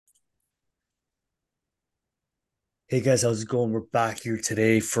Hey guys, how's it going? We're back here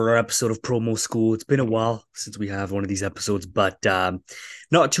today for our episode of Promo School. It's been a while since we have one of these episodes, but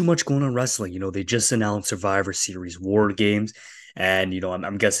not too much going on wrestling. They just announced Survivor Series WarGames, and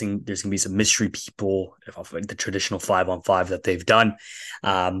I'm guessing there's gonna be some mystery people of like the traditional 5-on-5 that they've done.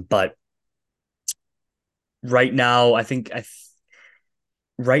 But right now,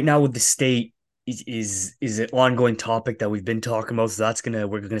 right now with the state is an ongoing topic that we've been talking about. So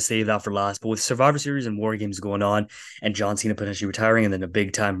we're gonna save that for last. But with Survivor Series and War Games going on, and John Cena potentially retiring, and then a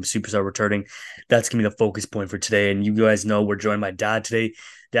big time superstar returning, that's gonna be the focus point for today. And you guys know we're joined by Dad today.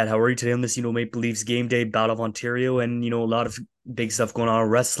 Dad, how are you today on this? Maple Leafs game day, Battle of Ontario, and a lot of big stuff going on in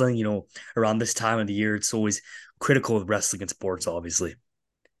wrestling. Around this time of the year, it's always critical with wrestling and sports, obviously.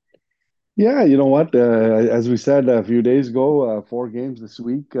 Yeah, you know what? As we said a few days ago, four games this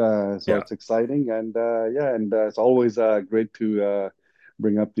week, so Yeah. it's exciting, and it's always great to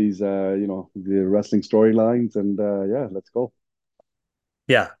bring up these, the wrestling storylines, and let's go.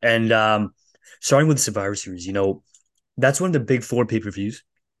 Yeah, and starting with Survivor Series, that's one of the big four pay-per-views.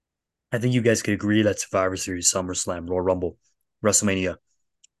 I think you guys could agree that Survivor Series, SummerSlam, Royal Rumble, WrestleMania,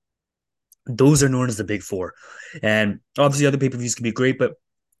 those are known as the big four. And obviously, other pay-per-views can be great, but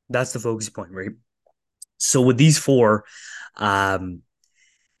that's the focus point, right? So with these four, um,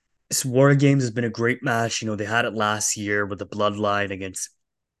 War Games has been a great match. They had it last year with the Bloodline against,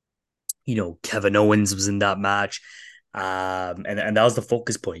 Kevin Owens was in that match. And that was the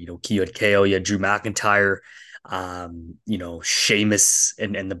focus point. You had KO, you had Drew McIntyre, Sheamus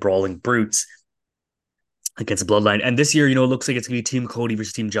and the Brawling Brutes against the Bloodline. And this year, it looks like it's going to be Team Cody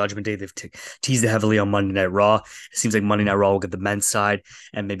versus Team Judgment Day. They've teased it heavily on Monday Night Raw. It seems like Monday Night Raw will get the men's side,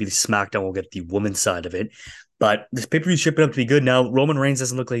 and maybe the SmackDown will get the women's side of it. But this pay per view is shaping up to be good now. Roman Reigns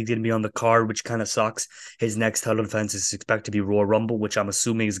doesn't look like he's going to be on the card, which kind of sucks. His next title defense is expected to be Royal Rumble, which I'm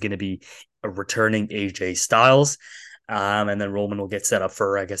assuming is going to be a returning AJ Styles. And then Roman will get set up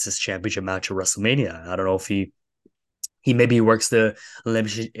for, I guess, his championship match at WrestleMania. I don't know if he maybe works the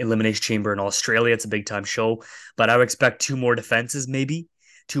elimination chamber in Australia. It's a big time show, but I would expect two more defenses, maybe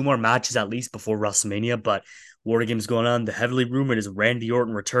two more matches at least before WrestleMania. But War Games going on. The heavily rumored is Randy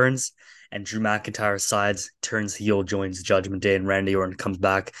Orton returns and Drew McIntyre sides turns heel, joins Judgment Day, and Randy Orton comes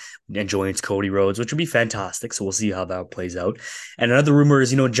back and joins Cody Rhodes, which would be fantastic. So we'll see how that plays out. And another rumor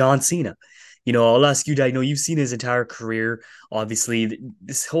is, John Cena. I'll ask you, Dad. You've seen his entire career. Obviously,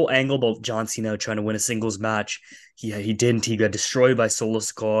 this whole angle about John Cena trying to win a singles match, he didn't. He got destroyed by Solo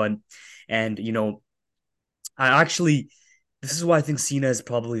Sikoa, and I actually this is why I think Cena is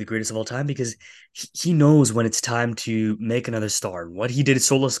probably the greatest of all time because he knows when it's time to make another star. What he did at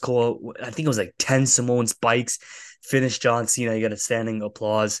Solo Sikoa, I think it was like 10 Samoan spikes, finished John Cena. He got a standing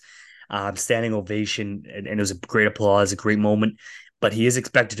applause, standing ovation, and it was a great applause, a great moment. But he is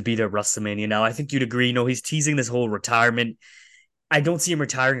expected to be there at WrestleMania. Now, I think you'd agree. He's teasing this whole retirement. I don't see him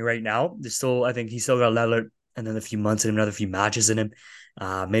retiring right now. I think he's still got and then a few months and another few matches in him.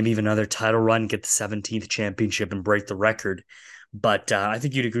 Maybe even another title run, get the 17th championship and break the record. But I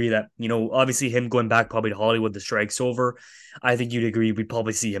think you'd agree that, obviously him going back probably to Hollywood, the strike's over. I think you'd agree we'd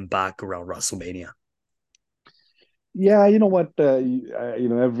probably see him back around WrestleMania. Yeah, you know what?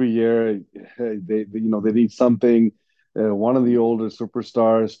 Every year they need something, one of the older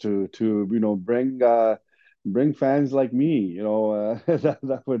superstars to bring fans like me.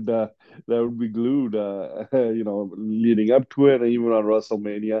 That would be glued. Leading up to it, and even on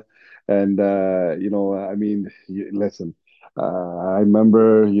WrestleMania. And I mean, listen, I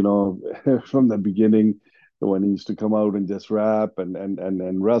remember from the beginning when he used to come out and just rap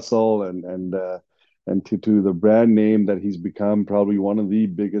and wrestle and to the brand name that he's become, probably one of the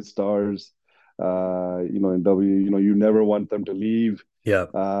biggest stars, in W. You never want them to leave. Yeah.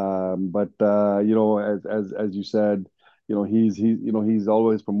 But as you said, he's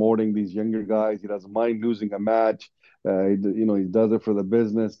always promoting these younger guys. He doesn't mind losing a match. He does it for the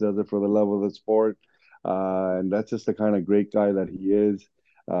business, does it for the love of the sport, and that's just the kind of great guy that he is.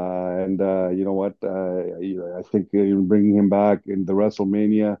 And you know what? I think bringing him back in the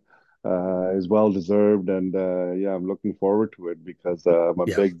WrestleMania is well deserved, and I'm looking forward to it because I'm a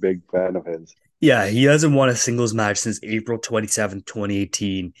Yeah. big fan of his. Yeah, he hasn't won a singles match since April 27th,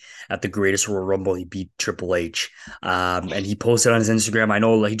 2018 at the Greatest Royal Rumble. He beat Triple H. And he posted on his Instagram. I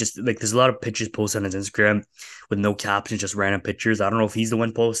know like he just like there's a lot of pictures posted on his Instagram with no captions, just random pictures. I don't know if he's the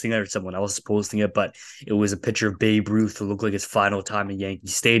one posting it or someone else is posting it, but it was a picture of Babe Ruth who looked like his final time in Yankee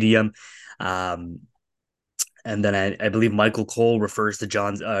Stadium. Um, and then I believe Michael Cole refers to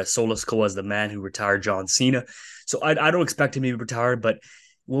John Solis Cole as the man who retired John Cena. So I don't expect him to be retired, but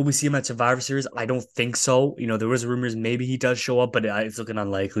will we see him at Survivor Series? I don't think so. There was rumors maybe he does show up, but it's looking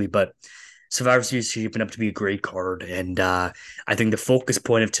unlikely. But Survivor Series is shaping up to be a great card, and I think the focus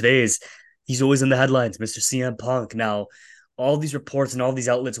point of today is he's always in the headlines, Mr. CM Punk. Now, all these reports and all these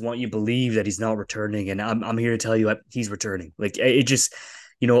outlets want you to believe that he's not returning, and I'm here to tell you that he's returning. Like it just,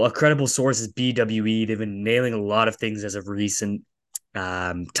 a credible source is BWE. They've been nailing a lot of things as of recent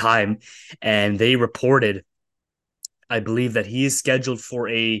time, and they reported, I believe, that he is scheduled for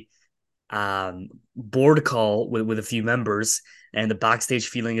a board call with a few members, and the backstage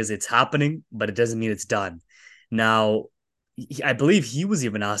feeling is it's happening, but it doesn't mean it's done. Now, I believe he was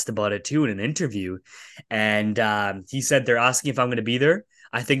even asked about it too in an interview, and he said they're asking if I'm going to be there.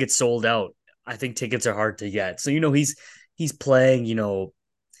 I think it's sold out. I think tickets are hard to get. So he's playing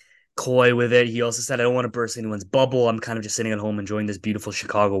coy with it. He also said, I don't want to burst anyone's bubble. I'm kind of just sitting at home enjoying this beautiful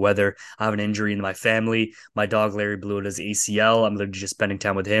Chicago weather. I have an injury in my family. My dog Larry blew out his ACL. I'm literally just spending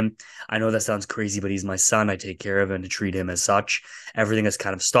time with him. I know that sounds crazy, but he's my son. I take care of him and treat him as such. Everything has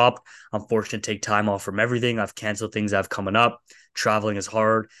kind of stopped. I'm fortunate to take time off from everything. I've canceled things I have coming up. Traveling is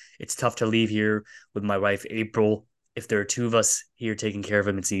hard. It's tough to leave here with my wife, April. If there are two of us here taking care of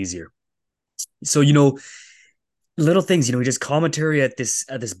him, it's easier. So, little things, he just commentary at this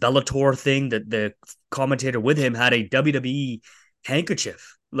Bellator thing that the commentator with him had a WWE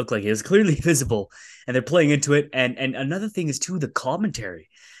handkerchief. Looked like it was clearly visible, and they're playing into it. And another thing is too the commentary.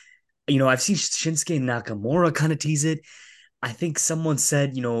 I've seen Shinsuke Nakamura kind of tease it. I think someone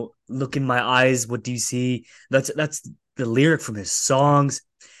said, look in my eyes, what do you see? That's the lyric from his songs.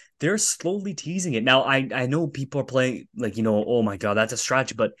 They're slowly teasing it. Now I know people are playing like, oh my god, that's a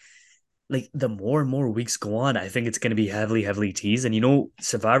stretch, but like the more and more weeks go on, I think it's going to be heavily, heavily teased. And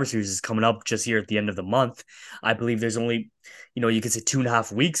Survivor Series is coming up just here at the end of the month. I believe there's only, you could say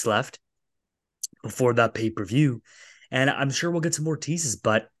 2.5 weeks left before that pay per view. And I'm sure we'll get some more teases,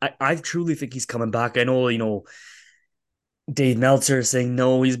 but I truly think he's coming back. I know, Dave Meltzer saying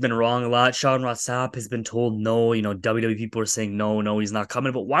no, he's been wrong a lot. Sean Ross Sapp has been told no. WWE people are saying no, no, he's not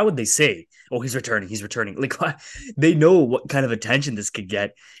coming. But why would they say, oh, he's returning, he's returning? Like, why? They know what kind of attention this could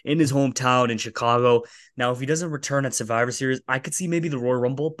get in his hometown in Chicago. Now, if he doesn't return at Survivor Series, I could see maybe the Royal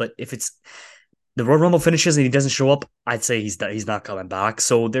Rumble. But if it's the Royal Rumble finishes and he doesn't show up, I'd say he's not coming back.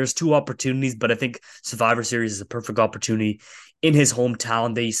 So there's two opportunities, but I think Survivor Series is a perfect opportunity in his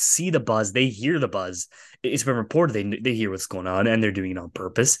hometown. They see the buzz, they hear the buzz. It's been reported they hear what's going on and they're doing it on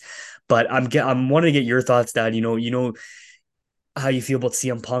purpose. But I'm wanting to get your thoughts, Dad. How you feel about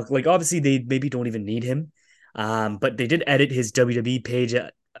CM Punk. Like obviously they maybe don't even need him, but they did edit his WWE page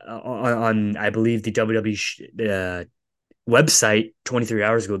on I believe the WWE website 23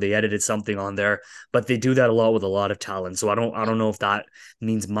 hours ago. They edited something on there, but they do that a lot with a lot of talent. So I don't know if that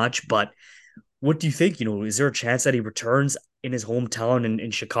means much, but what do you think? Is there a chance that he returns in his hometown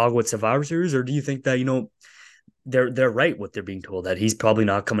in Chicago at Survivor Series, or do you think that they're right what they're being told that he's probably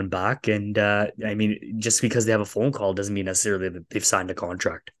not coming back? And I mean, just because they have a phone call doesn't mean necessarily that they've signed a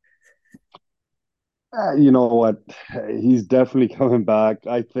contract. You know what? He's definitely coming back.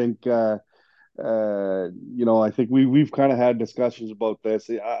 I think. I think we've kind of had discussions about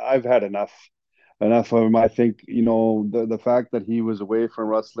this. I've had enough of him. I think the fact that he was away from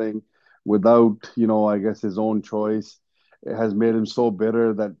wrestling without I guess his own choice, it has made him so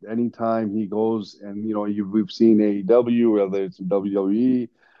bitter that anytime he goes and we've seen AEW, whether it's WWE,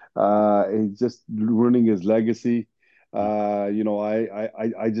 he's just ruining his legacy. I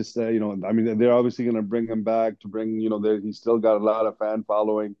just I mean they're obviously going to bring him back to bring he's still got a lot of fan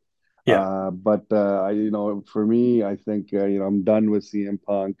following. Yeah. But for me, I think I'm done with CM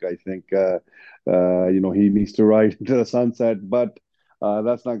Punk. I think he needs to ride into the sunset, but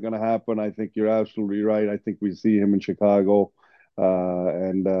that's not going to happen. I think you're absolutely right. I think we see him in Chicago,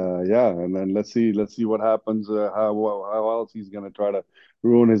 and yeah, and then let's see what happens. How else he's going to try to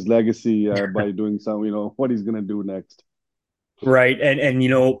ruin his legacy by doing some, what he's going to do next. Right. And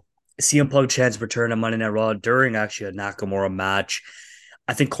CM Punk chance return on Monday Night Raw during actually a Nakamura match.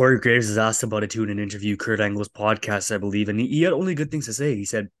 I think Corey Graves has asked about it too in an interview, Kurt Angle's podcast, I believe, and he had only good things to say. He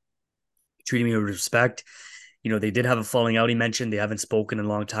said, treating me with respect. They did have a falling out. He mentioned they haven't spoken in a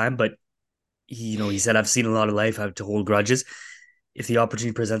long time, but he said, I've seen a lot of life. I have to hold grudges. If the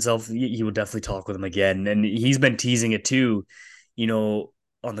opportunity presents itself, he would definitely talk with him again. And he's been teasing it too, you know,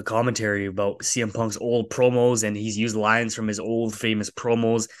 on the commentary about CM Punk's old promos, and he's used lines from his old famous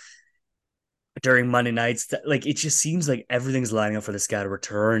promos during Monday nights. Like it just seems like everything's lining up for this guy to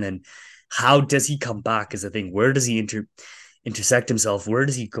return. And how does he come back is the thing. Where does he intersect himself? Where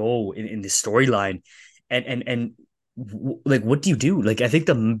does he go in the storyline? And like what do you do? Like I think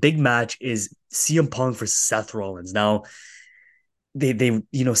the big match is CM Punk for Seth Rollins. Now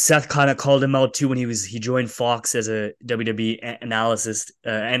Seth kind of called him out too when he joined Fox as a WWE analyst,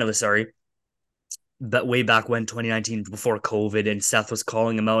 sorry. but way back when 2019 before COVID, and Seth was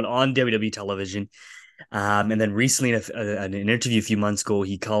calling him out on WWE television. And then recently, in an interview a few months ago,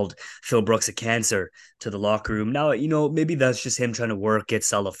 he called Phil Brooks a cancer to the locker room. Now, maybe that's just him trying to work it,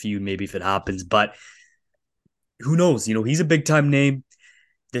 sell a feud, maybe if it happens. But who knows? He's a big time name.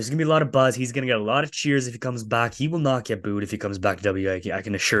 There's gonna be a lot of buzz. He's gonna get a lot of cheers if he comes back. He will not get booed if he comes back to WWE. I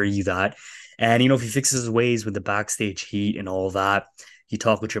can assure you that. And if he fixes his ways with the backstage heat and all that, he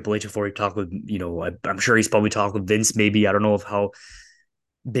talked with Triple H before. He talked with, I'm sure he's probably talked with Vince. Maybe I don't know of how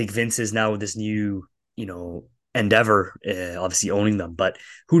big Vince is now with this new, endeavor. Obviously owning them, but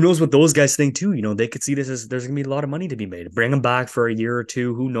who knows what those guys think too? They could see this as there's gonna be a lot of money to be made. Bring him back for a year or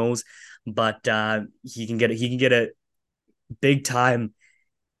two. Who knows? But he can get a big time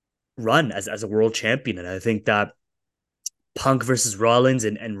run as a world champion. And I think that Punk versus Rollins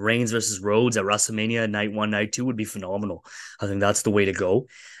and Reigns versus Rhodes at WrestleMania night one, night two would be phenomenal. I think that's the way to go.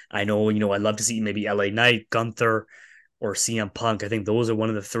 I know, I'd love to see maybe LA Knight, Gunther, or CM Punk. I think those are one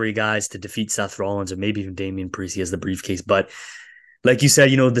of the three guys to defeat Seth Rollins or maybe even Damian Priest as the briefcase. But like you said,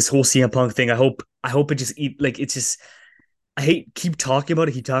 this whole CM Punk thing, I hope it just it's just I hate keep talking about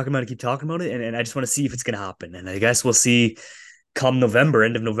it, keep talking about it, keep talking about it, and I just want to see if it's gonna happen. And I guess we'll see come November,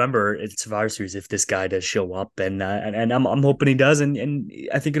 end of November, it's Survivor Series if this guy does show up, and I'm hoping he does, and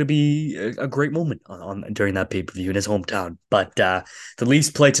I think it'll be a great moment on during that pay per view in his hometown. But the Leafs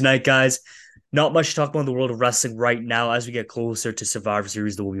play tonight, guys. Not much to talk about in the world of wrestling right now. As we get closer to Survivor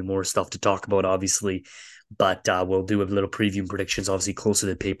Series, there will be more stuff to talk about, obviously. But we'll do a little preview and predictions, obviously, closer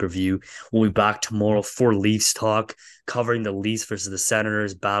to the pay per view. We'll be back tomorrow for Leafs talk, covering the Leafs versus the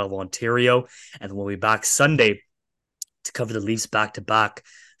Senators, Battle of Ontario. And we'll be back Sunday to cover the Leafs back to back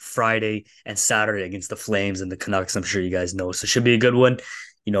Friday and Saturday against the Flames and the Canucks. I'm sure you guys know. So it should be a good one.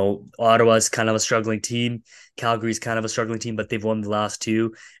 Ottawa's kind of a struggling team. Calgary's kind of a struggling team, but they've won the last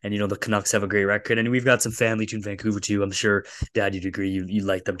two. And, the Canucks have a great record. And we've got some family too in Vancouver, too. I'm sure, Dad, you'd agree. You'd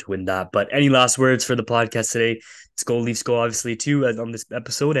like them to win that. But any last words for the podcast today? Let's go Leafs go, obviously, too, on this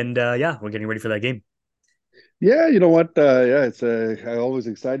episode. And, yeah, we're getting ready for that game. Yeah, you know what? Yeah, it's always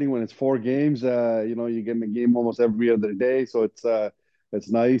exciting when it's four games. You get in a game almost every other day, so it's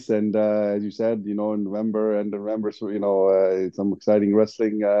nice. And as you said, in November, end of November, so some exciting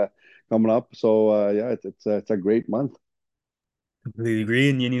wrestling coming up. So yeah, it's a great month. Completely agree.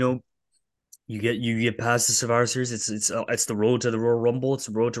 And, you get past the Survivor Series. It's the road to the Royal Rumble. It's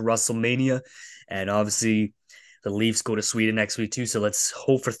the road to WrestleMania, and obviously the Leafs go to Sweden next week too. So let's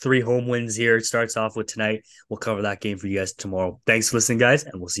hope for three home wins here. It starts off with tonight. We'll cover that game for you guys tomorrow. Thanks for listening, guys,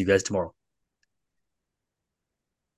 and we'll see you guys tomorrow.